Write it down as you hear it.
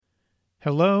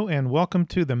Hello and welcome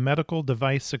to the Medical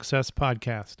Device Success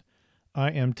Podcast. I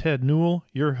am Ted Newell,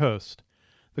 your host.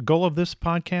 The goal of this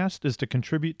podcast is to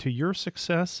contribute to your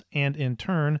success and, in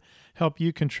turn, help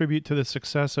you contribute to the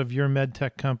success of your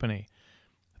medtech company.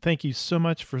 Thank you so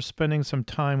much for spending some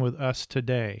time with us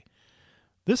today.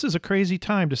 This is a crazy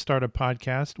time to start a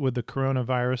podcast with the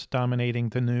coronavirus dominating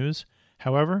the news.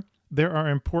 However, there are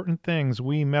important things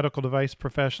we medical device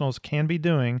professionals can be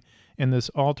doing in this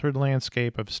altered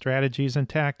landscape of strategies and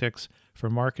tactics for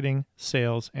marketing,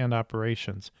 sales, and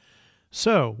operations.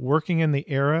 So, working in the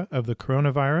era of the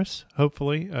coronavirus,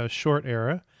 hopefully a short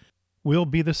era, will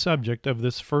be the subject of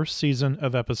this first season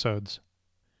of episodes.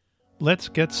 Let's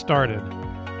get started.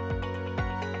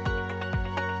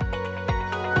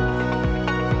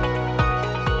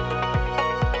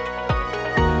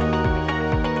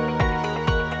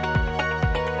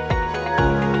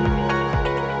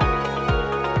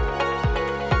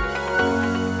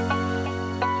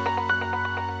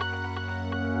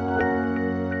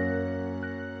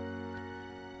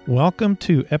 Welcome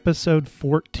to episode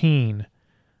 14,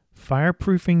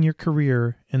 Fireproofing Your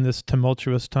Career in This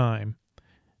Tumultuous Time,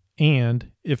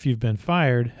 and, if you've been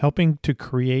fired, helping to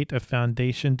create a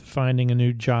foundation to finding a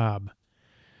new job.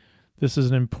 This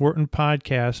is an important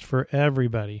podcast for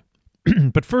everybody.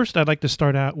 But first, I'd like to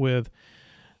start out with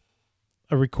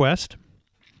a request.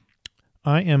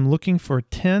 I am looking for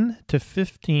 10 to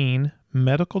 15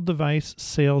 medical device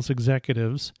sales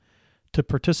executives to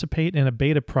participate in a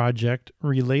beta project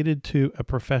related to a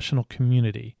professional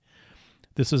community.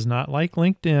 This is not like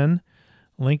LinkedIn.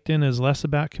 LinkedIn is less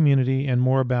about community and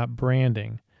more about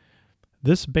branding.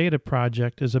 This beta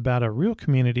project is about a real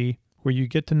community where you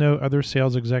get to know other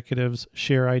sales executives,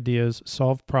 share ideas,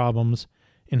 solve problems,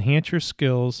 enhance your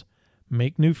skills,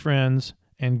 make new friends,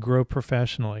 and grow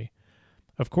professionally.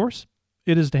 Of course,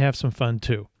 it is to have some fun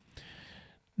too.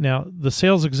 Now, the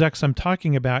sales execs I'm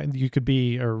talking about, you could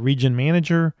be a region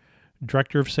manager,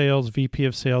 director of sales, VP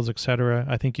of sales, etc.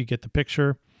 I think you get the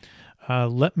picture.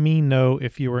 Let me know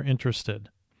if you are interested.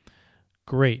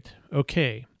 Great.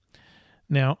 Okay.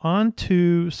 Now, on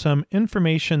to some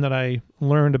information that I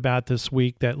learned about this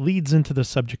week that leads into the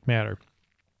subject matter.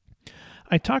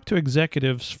 I talked to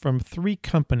executives from 3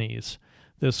 companies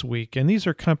this week, and these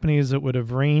are companies that would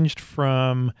have ranged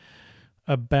from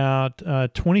about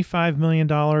 $25 million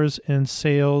in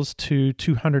sales to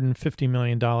 $250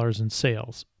 million in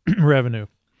sales revenue.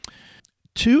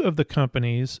 2 of the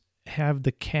companies have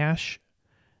the cash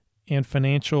and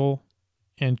financial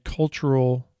and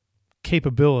cultural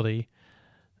capability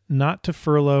not to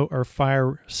furlough or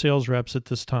fire sales reps at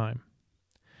this time.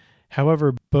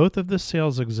 However, both of the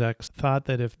sales execs thought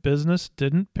that if business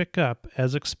didn't pick up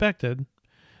as expected,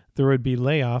 there would be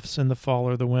layoffs in the fall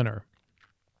or the winter.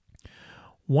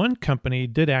 One company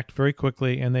did act very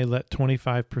quickly, and they let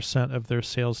 25% of their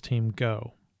sales team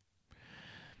go.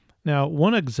 Now,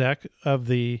 one exec of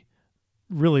the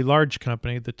really large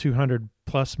company, the $200+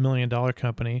 million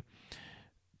company,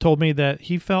 told me that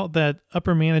he felt that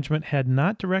upper management had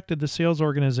not directed the sales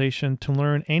organization to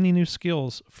learn any new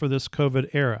skills for this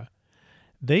COVID era.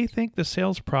 They think the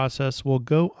sales process will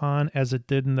go on as it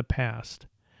did in the past.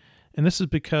 And this is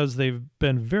because they've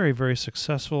been very, very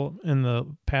successful in the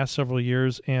past several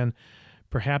years, and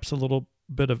perhaps a little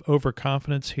bit of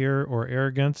overconfidence here or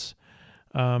arrogance.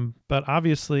 But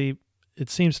obviously, it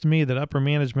seems to me that upper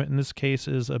management in this case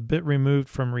is a bit removed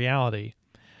from reality,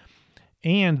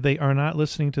 and they are not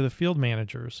listening to the field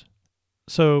managers.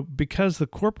 So because the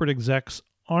corporate execs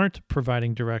aren't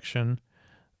providing direction,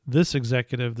 this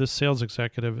sales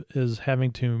executive, is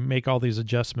having to make all these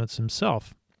adjustments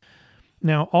himself.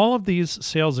 Now, all of these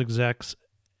sales execs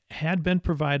had been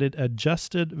provided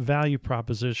adjusted value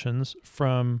propositions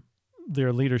from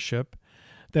their leadership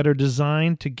that are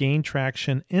designed to gain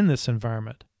traction in this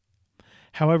environment.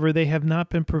 However, they have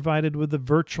not been provided with the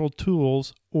virtual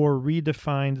tools or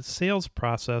redefined sales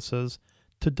processes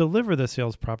to deliver the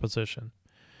sales proposition.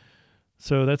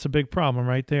 So that's a big problem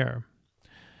right there.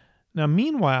 Now,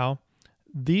 meanwhile,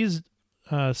 these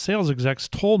sales execs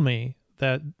told me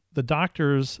that the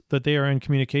doctors that they are in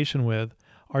communication with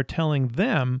are telling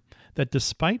them that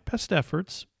despite best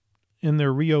efforts in the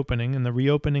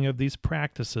reopening of these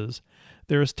practices,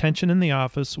 there is tension in the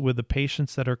office with the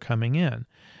patients that are coming in.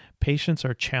 Patients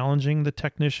are challenging the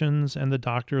technicians and the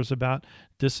doctors about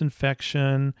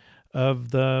disinfection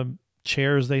of the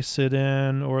chairs they sit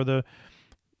in, or the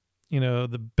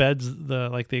beds,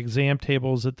 the exam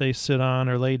tables that they sit on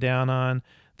or lay down on.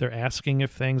 They're asking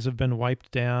if things have been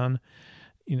wiped down.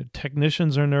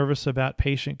 Technicians are nervous about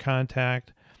patient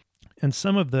contact, and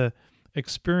some of the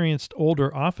experienced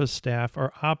older office staff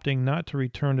are opting not to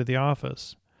return to the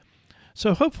office.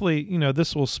 So hopefully,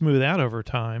 this will smooth out over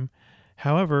time.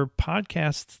 However,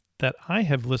 podcasts that I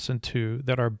have listened to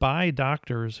that are by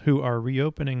doctors who are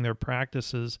reopening their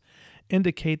practices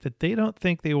indicate that they don't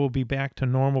think they will be back to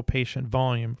normal patient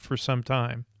volume for some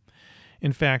time.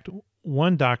 In fact,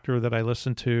 one doctor that I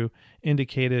listened to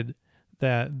indicated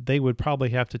that they would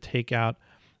probably have to take out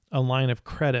a line of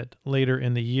credit later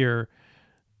in the year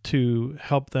to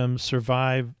help them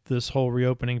survive this whole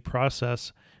reopening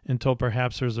process until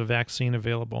perhaps there's a vaccine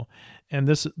available. And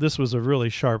this was a really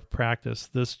sharp practice.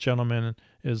 This gentleman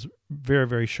is very,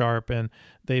 very sharp, and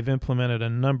they've implemented a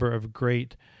number of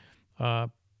great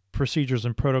procedures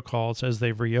and protocols as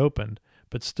they've reopened.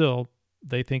 But still,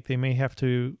 they think they may have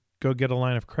to go get a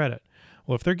line of credit.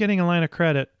 Well, if they're getting a line of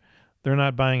credit, they're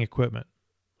not buying equipment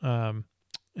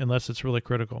unless it's really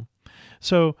critical.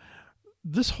 So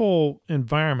this whole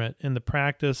environment in the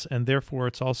practice, and therefore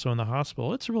it's also in the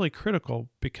hospital, it's really critical,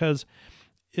 because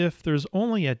if there's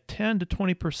only a 10 to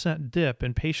 20% dip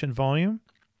in patient volume,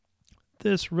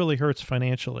 this really hurts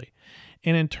financially.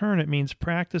 And in turn, it means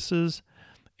practices,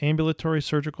 ambulatory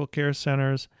surgical care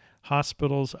centers,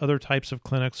 hospitals, other types of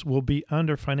clinics will be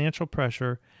under financial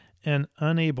pressure and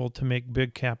unable to make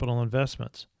big capital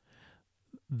investments.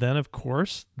 Then, of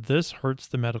course, this hurts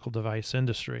the medical device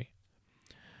industry.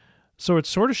 So it's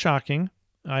sort of shocking.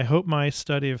 I hope my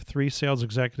study of 3 sales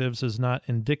executives is not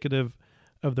indicative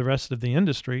of the rest of the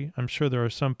industry. I'm sure there are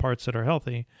some parts that are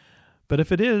healthy. But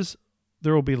if it is,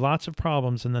 there will be lots of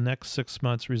problems in the next 6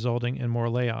 months, resulting in more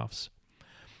layoffs.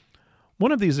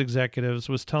 One of these executives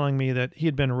was telling me that he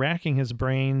had been racking his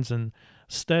brains and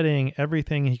studying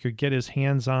everything he could get his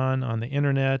hands on the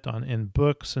internet, in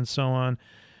books and so on,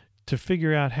 to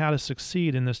figure out how to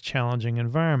succeed in this challenging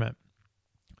environment.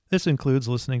 This includes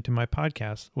listening to my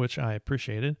podcast, which I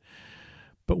appreciated.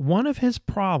 But one of his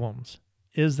problems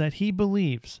is that he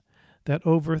believes that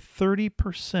over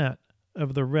 30%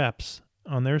 of the reps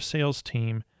on their sales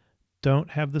team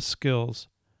don't have the skills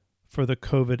for the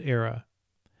COVID era.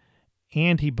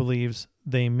 And he believes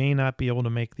they may not be able to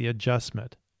make the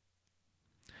adjustment.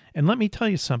 And let me tell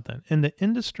you something. In the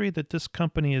industry that this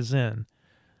company is in,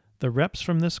 the reps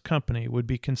from this company would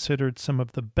be considered some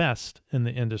of the best in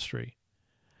the industry.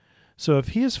 So if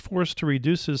he is forced to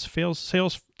reduce his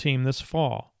sales team this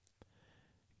fall,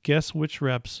 guess which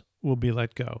reps will be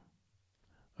let go?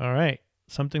 All right,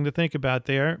 something to think about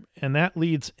there. And that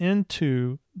leads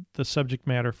into the subject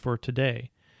matter for today.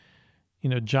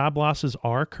 Job losses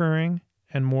are occurring,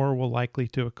 and more will likely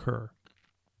to occur.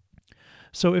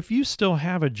 So if you still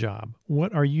have a job,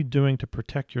 what are you doing to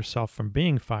protect yourself from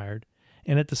being fired,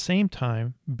 and at the same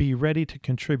time be ready to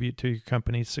contribute to your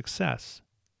company's success?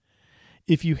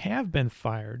 If you have been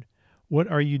fired, what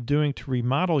are you doing to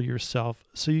remodel yourself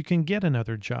so you can get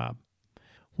another job?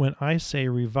 When I say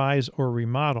revise or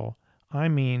remodel, I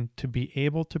mean to be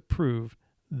able to prove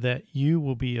that you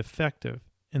will be effective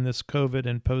in this COVID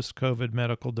and post-COVID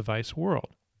medical device world.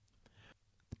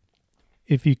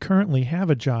 If you currently have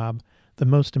a job, the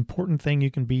most important thing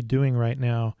you can be doing right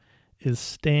now is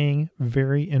staying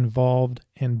very involved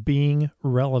and being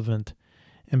relevant.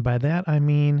 And by that, I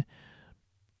mean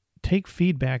take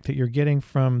feedback that you're getting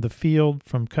from the field,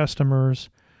 from customers,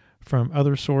 from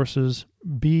other sources.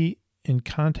 Be in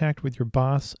contact with your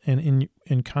boss and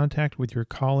in contact with your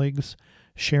colleagues,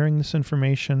 sharing this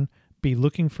information. Be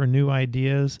looking for new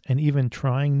ideas and even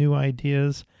trying new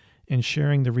ideas and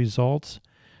sharing the results.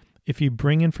 If you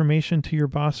bring information to your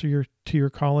boss or to your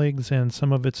colleagues and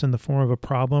some of it's in the form of a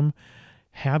problem,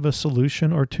 have a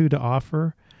solution or two to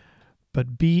offer,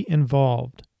 but be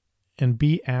involved and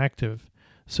be active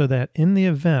so that in the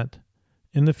event,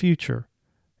 in the future,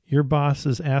 your boss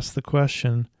is asked the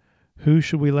question, who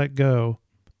should we let go?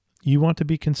 You want to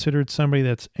be considered somebody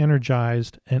that's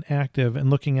energized and active and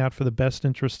looking out for the best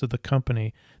interest of the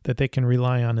company that they can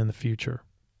rely on in the future.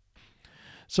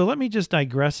 So let me just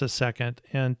digress a second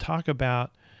and talk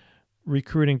about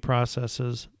recruiting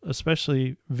processes,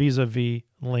 especially vis-a-vis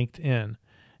LinkedIn.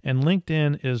 And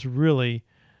LinkedIn is really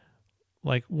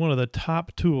like one of the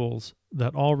top tools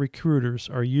that all recruiters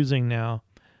are using now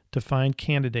to find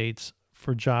candidates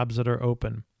for jobs that are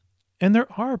open. And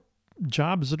there are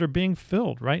jobs that are being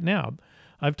filled right now.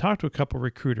 I've talked to a couple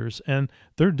recruiters and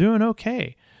they're doing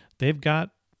okay. They've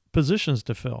got positions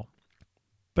to fill.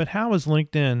 But how is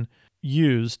LinkedIn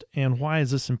used and why is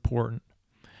this important?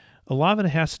 A lot of it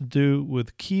has to do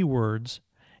with keywords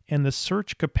and the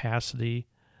search capacity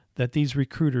that these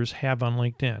recruiters have on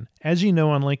LinkedIn. As you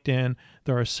know, on LinkedIn,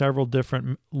 there are several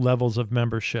different levels of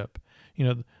membership.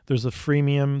 There's the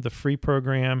freemium, the free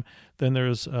program. Then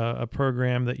there's a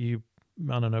program that you,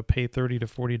 pay $30 to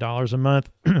 $40 a month.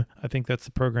 I think that's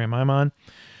the program I'm on.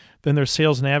 Then there's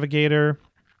Sales Navigator,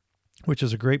 which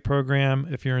is a great program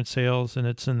if you're in sales, and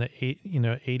it's in the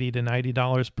 $80 to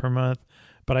 $90 per month.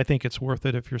 But I think it's worth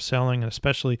it if you're selling, and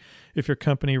especially if your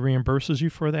company reimburses you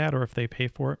for that or if they pay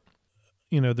for it.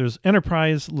 There's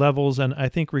enterprise levels, and I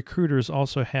think recruiters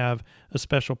also have a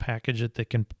special package that they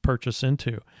can purchase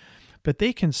into. But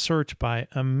they can search by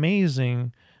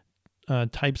amazing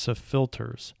types of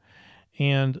filters.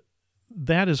 And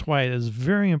that is why it is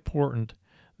very important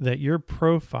that your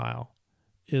profile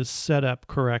is set up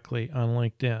correctly on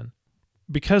LinkedIn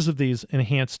because of these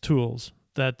enhanced tools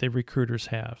that the recruiters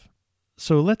have.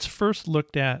 So let's first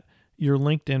look at your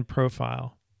LinkedIn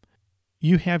profile.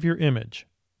 You have your image,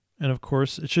 and of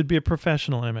course, it should be a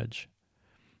professional image.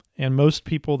 And most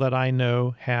people that I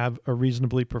know have a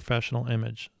reasonably professional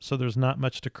image, so there's not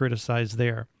much to criticize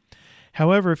there.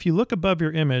 However, if you look above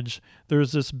your image,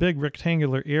 there's this big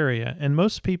rectangular area, and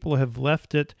most people have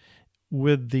left it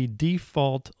with the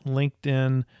default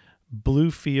LinkedIn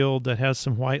blue field that has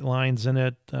some white lines in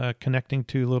it connecting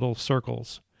to little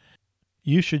circles.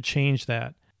 You should change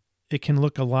that. It can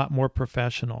look a lot more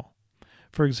professional.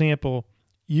 For example,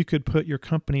 you could put your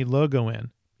company logo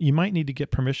in. You might need to get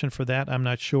permission for that, I'm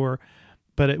not sure,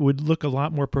 but it would look a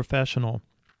lot more professional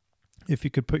if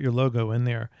you could put your logo in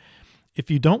there.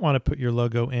 If you don't want to put your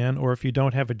logo in, or if you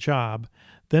don't have a job,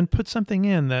 then put something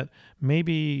in that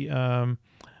maybe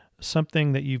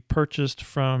something that you've purchased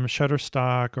from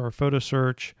Shutterstock or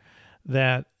PhotoSearch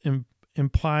that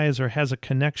implies or has a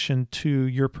connection to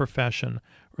your profession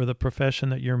or the profession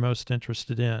that you're most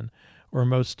interested in or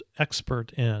most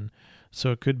expert in.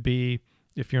 So it could be,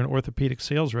 if you're an orthopedic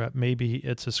sales rep, maybe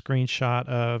it's a screenshot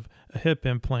of a hip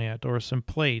implant or some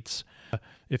plates.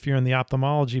 If you're in the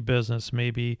ophthalmology business,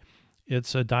 maybe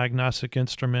it's a diagnostic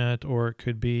instrument, or it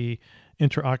could be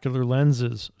intraocular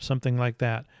lenses, something like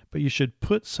that. But you should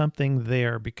put something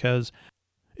there because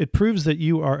it proves that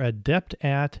you are adept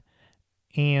at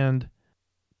and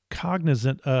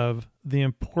cognizant of the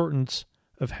importance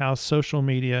of how social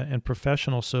media and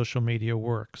professional social media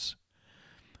works.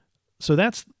 So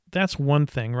that's one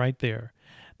thing right there.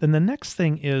 Then the next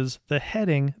thing is the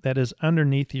heading that is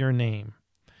underneath your name.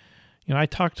 I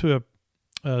talked to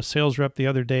a sales rep the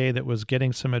other day that was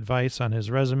getting some advice on his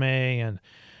resume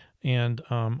and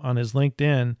on his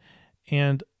LinkedIn,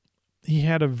 and he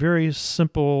had a very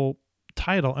simple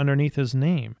title underneath his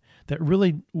name that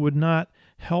really would not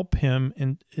help him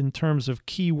in terms of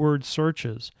keyword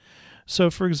searches. So,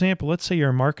 for example, let's say you're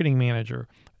a marketing manager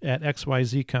at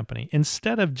XYZ company.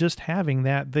 Instead of just having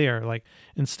that there, like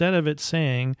instead of it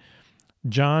saying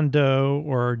John Doe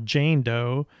or Jane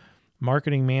Doe,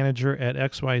 marketing manager at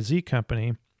XYZ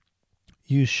company,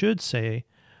 you should say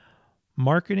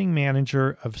marketing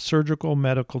manager of surgical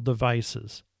medical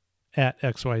devices at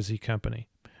XYZ company.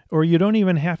 Or you don't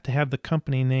even have to have the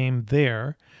company name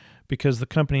there, because the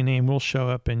company name will show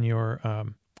up in your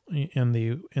in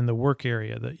the work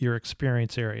area, your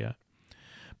experience area.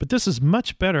 But this is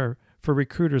much better for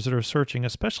recruiters that are searching,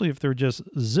 especially if they're just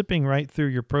zipping right through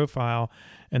your profile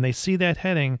and they see that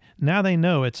heading. Now they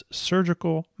know it's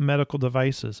surgical medical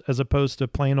devices as opposed to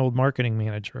plain old marketing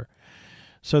manager.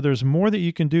 So there's more that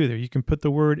you can do there. You can put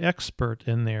the word expert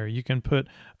in there. You can put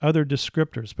other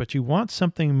descriptors, but you want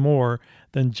something more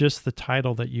than just the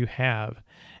title that you have.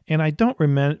 And I don't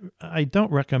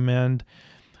recommend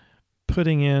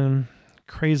putting in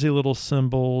crazy little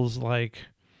symbols like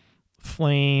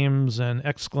flames and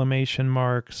exclamation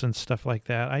marks and stuff like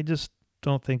that. I just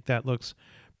don't think that looks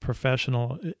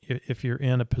professional if you're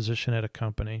in a position at a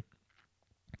company.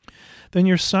 Then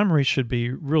your summary should be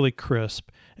really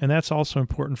crisp, and that's also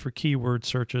important for keyword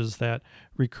searches that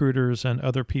recruiters and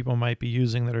other people might be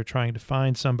using that are trying to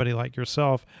find somebody like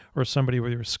yourself or somebody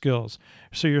with your skills.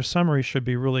 So your summary should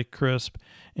be really crisp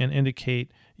and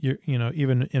indicate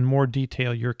even in more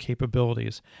detail your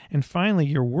capabilities. And finally,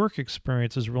 your work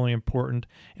experience is really important,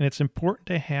 and it's important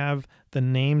to have the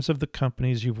names of the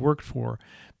companies you've worked for,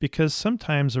 because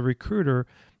sometimes a recruiter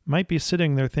might be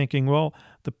sitting there thinking, well,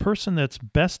 the person that's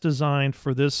best designed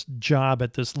for this job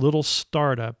at this little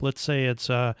startup, let's say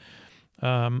it's a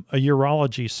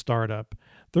urology startup,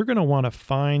 they're going to want to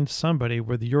find somebody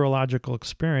with urological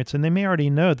experience, and they may already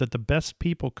know that the best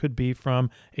people could be from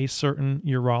a certain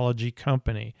urology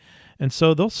company. And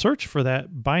so they'll search for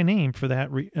that by name for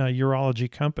that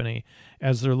urology company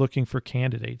as they're looking for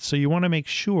candidates. So you want to make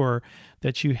sure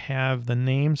that you have the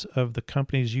names of the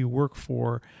companies you work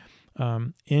for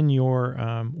in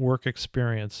your work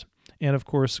experience. And of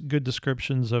course, good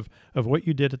descriptions of what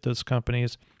you did at those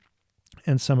companies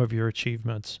and some of your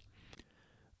achievements.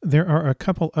 There are a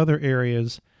couple other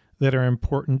areas that are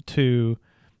important to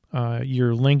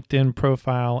your LinkedIn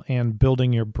profile and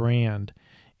building your brand.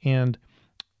 And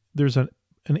there's an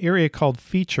area called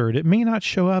featured. It may not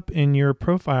show up in your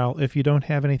profile if you don't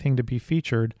have anything to be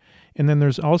featured. And then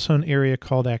there's also an area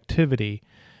called activity.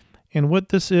 And what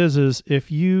this is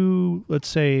if you, let's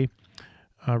say,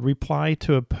 reply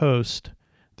to a post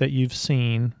that you've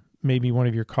seen, maybe one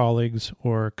of your colleagues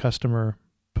or a customer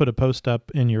put a post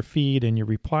up in your feed and you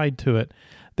replied to it,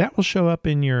 that will show up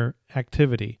in your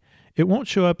activity. It won't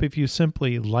show up if you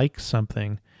simply like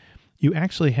something. You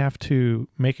actually have to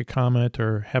make a comment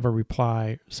or have a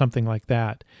reply, something like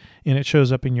that, and it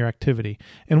shows up in your activity.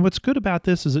 And what's good about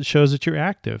this is it shows that you're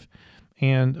active,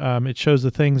 and it shows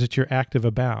the things that you're active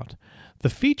about. The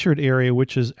featured area,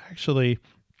 which is actually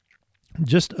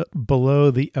just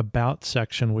below the About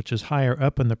section, which is higher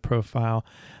up in the profile,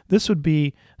 this would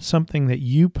be something that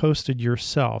you posted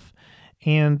yourself.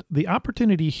 And the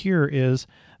opportunity here is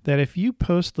that if you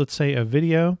post, let's say, a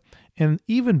video, and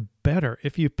even better,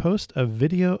 if you post a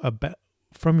video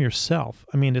from yourself,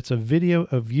 I mean, it's a video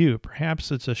of you.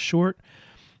 Perhaps it's a short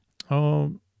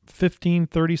 15,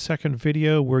 30-second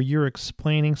video where you're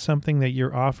explaining something that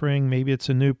you're offering. Maybe it's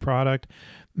a new product.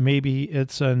 Maybe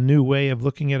it's a new way of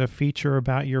looking at a feature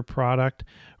about your product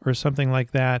or something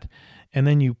like that. And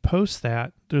then you post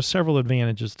that. There's several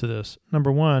advantages to this.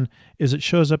 Number one is it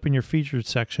shows up in your featured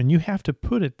section. You have to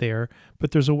put it there,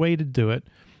 but there's a way to do it.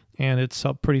 And it's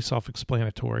pretty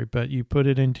self-explanatory, but you put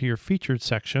it into your featured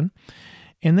section.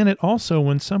 And then it also,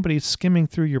 when somebody's skimming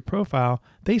through your profile,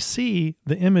 they see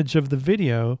the image of the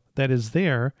video that is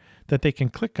there that they can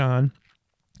click on.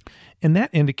 And that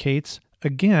indicates,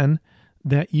 again,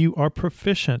 that you are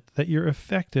proficient, that you're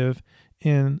effective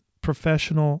in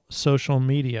professional social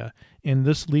media. And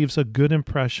this leaves a good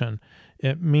impression.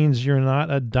 It means you're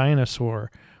not a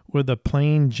dinosaur with a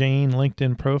plain Jane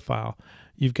LinkedIn profile.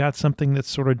 You've got something that's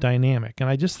sort of dynamic. And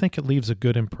I just think it leaves a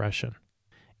good impression.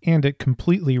 And it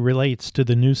completely relates to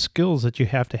the new skills that you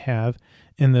have to have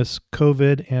in this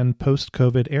COVID and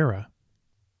post-COVID era.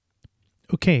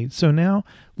 Okay, so now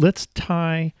let's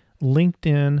tie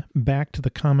LinkedIn back to the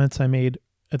comments I made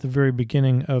at the very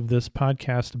beginning of this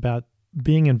podcast about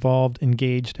being involved,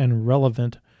 engaged, and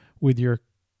relevant with your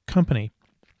company.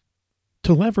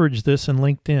 To leverage this in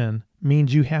LinkedIn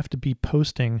means you have to be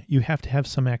posting, you have to have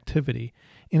some activity,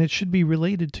 and it should be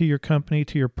related to your company,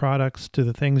 to your products, to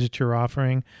the things that you're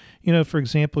offering. You know, for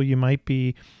example, you might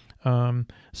be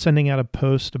sending out a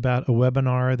post about a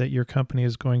webinar that your company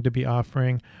is going to be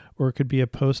offering, or it could be a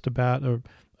post about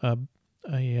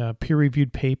a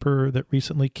peer-reviewed paper that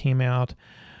recently came out.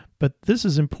 But this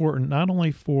is important not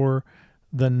only for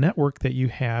the network that you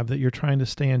have that you're trying to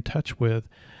stay in touch with,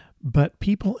 but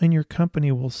people in your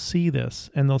company will see this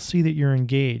and they'll see that you're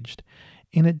engaged.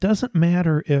 And it doesn't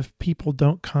matter if people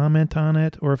don't comment on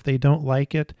it or if they don't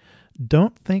like it.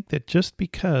 Don't think that just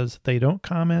because they don't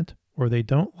comment or they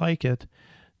don't like it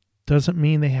doesn't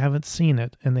mean they haven't seen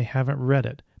it and they haven't read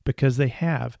it, because they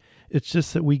have. It's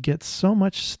just that we get so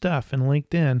much stuff in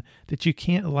LinkedIn that you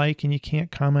can't like and you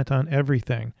can't comment on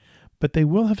everything. But they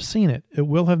will have seen it. It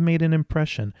will have made an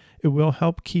impression. It will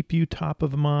help keep you top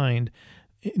of mind,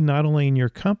 not only in your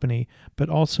company, but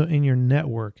also in your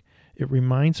network. It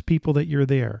reminds people that you're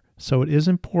there. So it is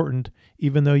important,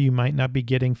 even though you might not be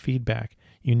getting feedback.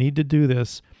 You need to do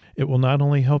this. It will not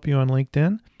only help you on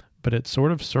LinkedIn, but it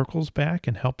sort of circles back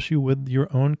and helps you with your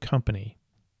own company.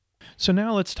 So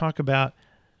now let's talk about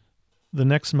the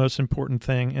next most important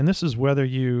thing, and this is whether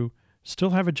you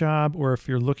still have a job or if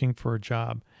you're looking for a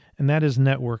job, and that is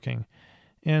networking.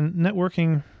 And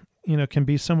networking, can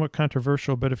be somewhat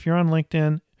controversial, but if you're on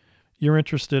LinkedIn, you're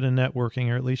interested in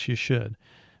networking, or at least you should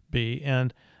be.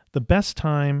 And the best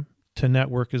time to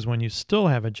network is when you still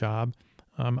have a job.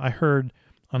 I heard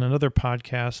on another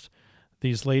podcast,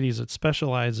 these ladies that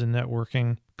specialize in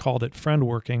networking called it friend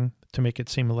working to make it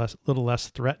seem a little less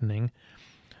threatening.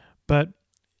 But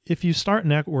if you start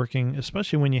networking,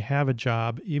 especially when you have a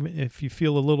job, even if you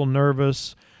feel a little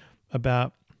nervous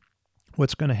about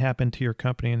what's going to happen to your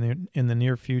company in the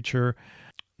near future,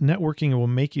 networking will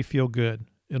make you feel good.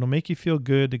 It'll make you feel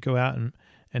good to go out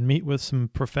and meet with some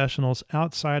professionals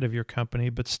outside of your company,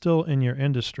 but still in your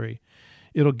industry.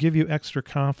 It'll give you extra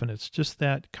confidence, just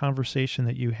that conversation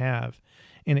that you have.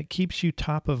 And it keeps you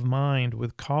top of mind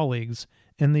with colleagues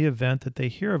in the event that they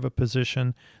hear of a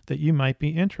position that you might be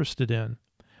interested in.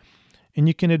 And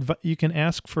you can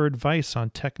ask for advice on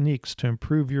techniques to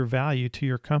improve your value to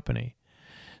your company.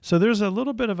 So there's a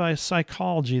little bit of a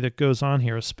psychology that goes on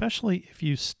here, especially if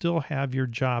you still have your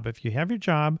job. If you have your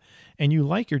job and you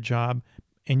like your job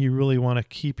and you really want to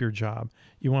keep your job,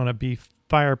 you want to be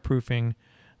fireproofing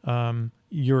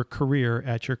your career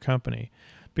at your company.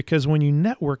 Because when you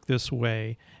network this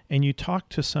way and you talk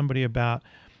to somebody about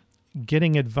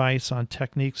getting advice on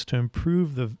techniques to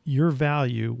improve your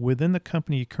value within the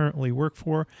company you currently work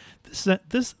for,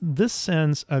 this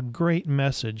sends a great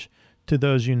message to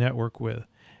those you network with.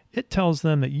 It tells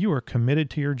them that you are committed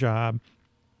to your job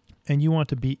and you want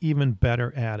to be even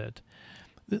better at it.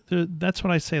 That's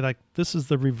what I say, like, this is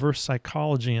the reverse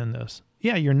psychology in this.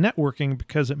 Yeah, you're networking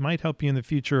because it might help you in the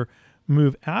future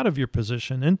move out of your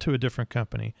position into a different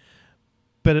company,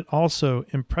 but it also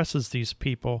impresses these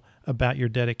people about your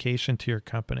dedication to your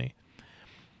company.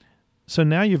 So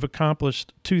now you've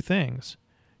accomplished two things.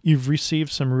 You've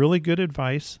received some really good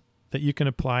advice that you can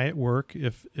apply at work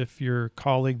if your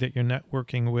colleague that you're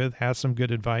networking with has some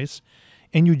good advice,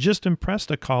 and you just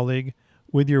impressed a colleague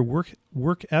with your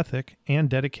work ethic and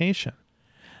dedication.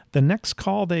 The next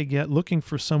call they get looking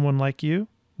for someone like you,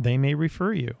 they may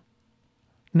refer you.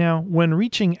 Now, when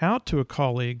reaching out to a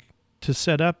colleague to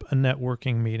set up a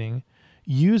networking meeting,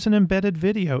 use an embedded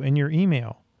video in your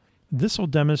email. This will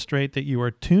demonstrate that you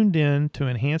are tuned in to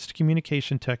enhanced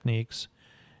communication techniques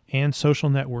and social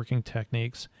networking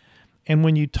techniques. And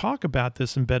when you talk about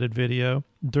this embedded video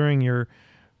during your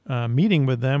meeting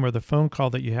with them or the phone call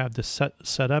that you have to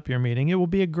set up your meeting, it will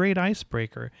be a great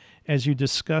icebreaker as you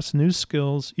discuss new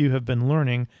skills you have been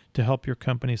learning to help your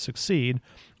company succeed,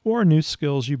 or new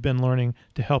skills you've been learning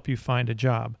to help you find a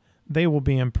job. They will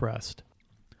be impressed.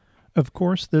 Of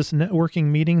course, this networking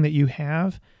meeting that you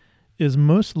have is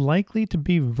most likely to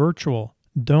be virtual.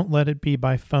 Don't let it be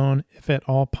by phone if at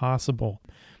all possible.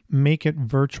 Make it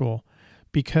virtual,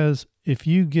 because if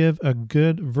you give a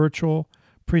good virtual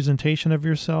presentation of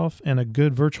yourself and a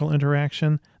good virtual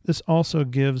interaction, this also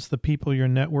gives the people you're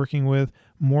networking with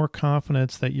more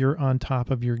confidence that you're on top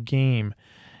of your game.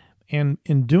 And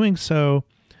in doing so,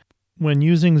 when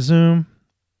using Zoom,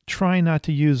 try not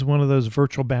to use one of those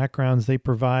virtual backgrounds they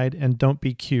provide, and don't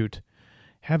be cute.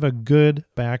 Have a good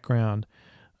background,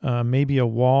 maybe a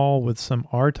wall with some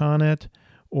art on it,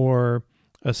 or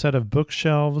a set of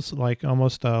bookshelves, like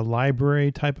almost a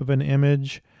library type of an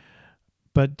image,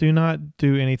 but do not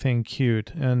do anything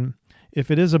cute. And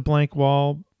if it is a blank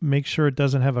wall, make sure it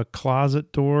doesn't have a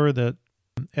closet door, that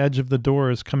edge of the door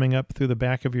is coming up through the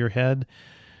back of your head.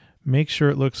 Make sure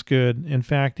it looks good. In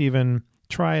fact, even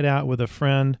try it out with a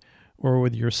friend or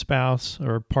with your spouse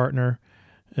or partner.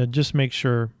 Just make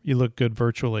sure you look good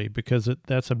virtually, because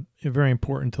that's very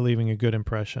important to leaving a good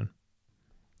impression.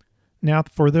 Now,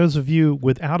 for those of you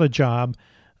without a job,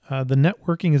 the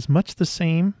networking is much the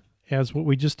same as what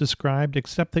we just described,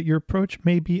 except that your approach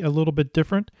may be a little bit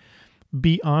different.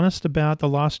 Be honest about the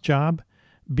lost job.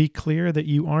 Be clear that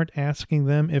you aren't asking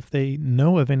them if they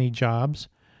know of any jobs.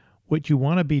 What you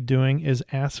want to be doing is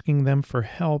asking them for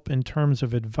help in terms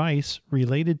of advice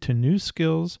related to new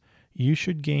skills you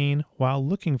should gain while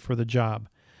looking for the job.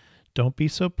 Don't be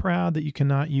so proud that you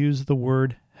cannot use the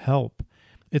word help.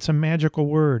 It's a magical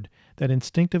word that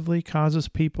instinctively causes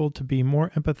people to be more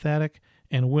empathetic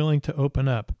and willing to open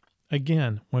up.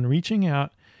 Again, when reaching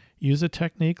out, use a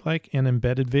technique like an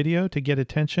embedded video to get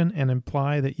attention and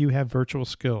imply that you have virtual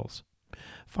skills.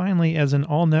 Finally, as in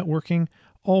all networking,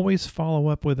 always follow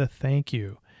up with a thank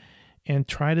you and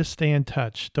try to stay in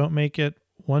touch. Don't make it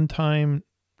one-time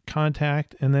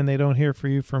contact and then they don't hear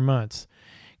from you for months.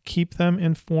 Keep them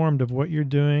informed of what you're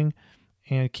doing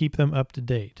and keep them up to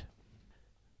date.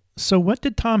 So what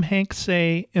did Tom Hanks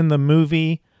say in the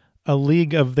movie A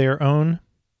League of Their Own?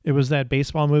 It was that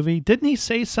baseball movie. Didn't he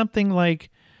say something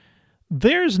like,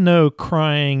 "There's no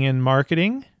crying in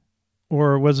marketing"?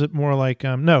 Or was it more like,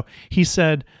 no, he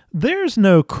said, "There's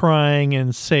no crying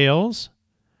in sales."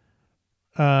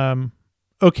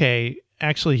 Okay,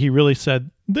 actually, he really said,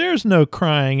 "There's no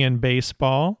crying in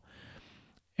baseball."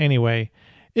 Anyway,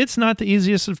 it's not the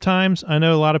easiest of times. I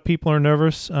know a lot of people are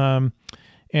nervous, and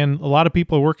a lot of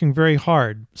people are working very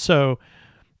hard. So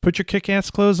put your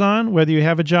kick-ass clothes on, whether you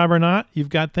have a job or not. You've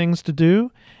got things to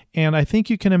do. And I think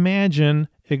you can imagine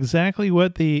exactly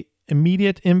what the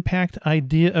immediate impact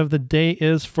idea of the day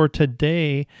is for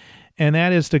today. And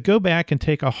that is to go back and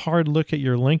take a hard look at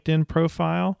your LinkedIn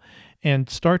profile and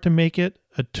start to make it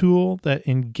a tool that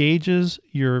engages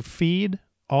your feed,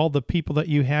 all the people that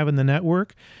you have in the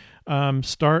network.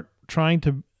 Start trying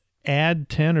to add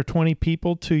 10 or 20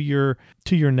 people to your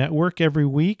network every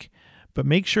week. But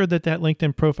make sure that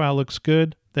LinkedIn profile looks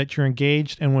good, that you're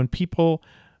engaged, and when people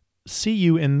see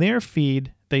you in their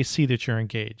feed, they see that you're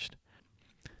engaged.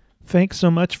 Thanks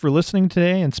so much for listening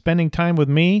today and spending time with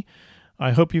me.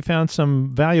 I hope you found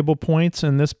some valuable points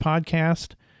in this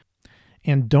podcast.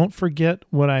 And don't forget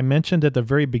what I mentioned at the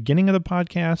very beginning of the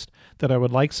podcast, that I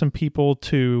would like some people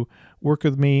to work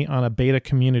with me on a beta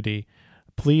community.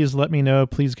 please let me know.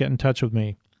 Please get in touch with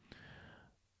me.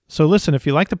 So listen, if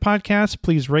you like the podcast,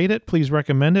 please rate it. Please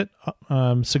recommend it.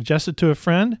 Suggest it to a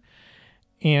friend.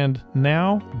 And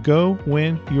now go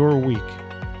win your week.